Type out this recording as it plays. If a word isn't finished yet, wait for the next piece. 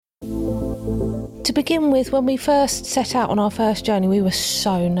To begin with, when we first set out on our first journey, we were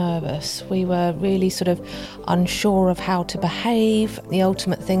so nervous. We were really sort of unsure of how to behave. The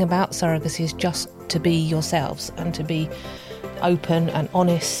ultimate thing about surrogacy is just to be yourselves and to be open and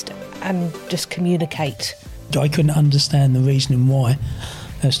honest and just communicate. I couldn't understand the reasoning why,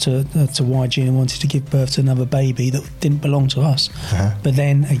 as to why Gina wanted to give birth to another baby that didn't belong to us. But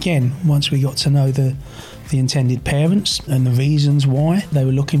then again, once we got to know the intended parents and the reasons why they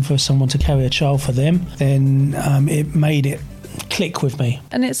were looking for someone to carry a child for them, then it made it click with me.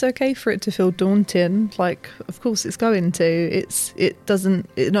 And it's okay for it to feel daunting. Like, of course it's going to. It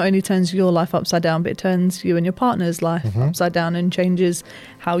not only turns your life upside down, but it turns you and your partner's life upside down and changes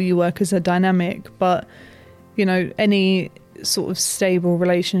how you work as a dynamic. But, you know, any sort of stable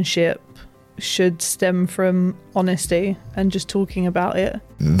relationship should stem from honesty and just talking about it.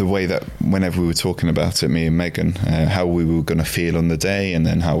 The way that whenever we were talking about it, me and Megan, how we were going to feel on the day and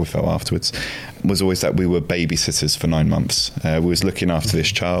then how we felt afterwards, was always that we were babysitters for 9 months. We was looking after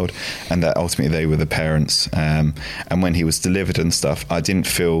this child, and that ultimately they were the parents. And when he was delivered and stuff, I didn't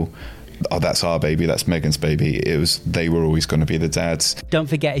feel, oh, that's our baby, that's Megan's baby. It was, they were always going to be the dads. Don't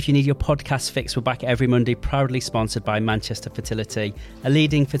forget, if you need your podcast fix, we're back every Monday, proudly sponsored by Manchester Fertility, a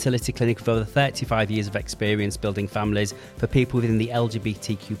leading fertility clinic with over 35 years of experience building families for people within the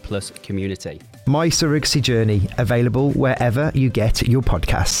LGBTQ+ community. My Surrogacy Journey, available wherever you get your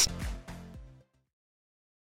podcasts.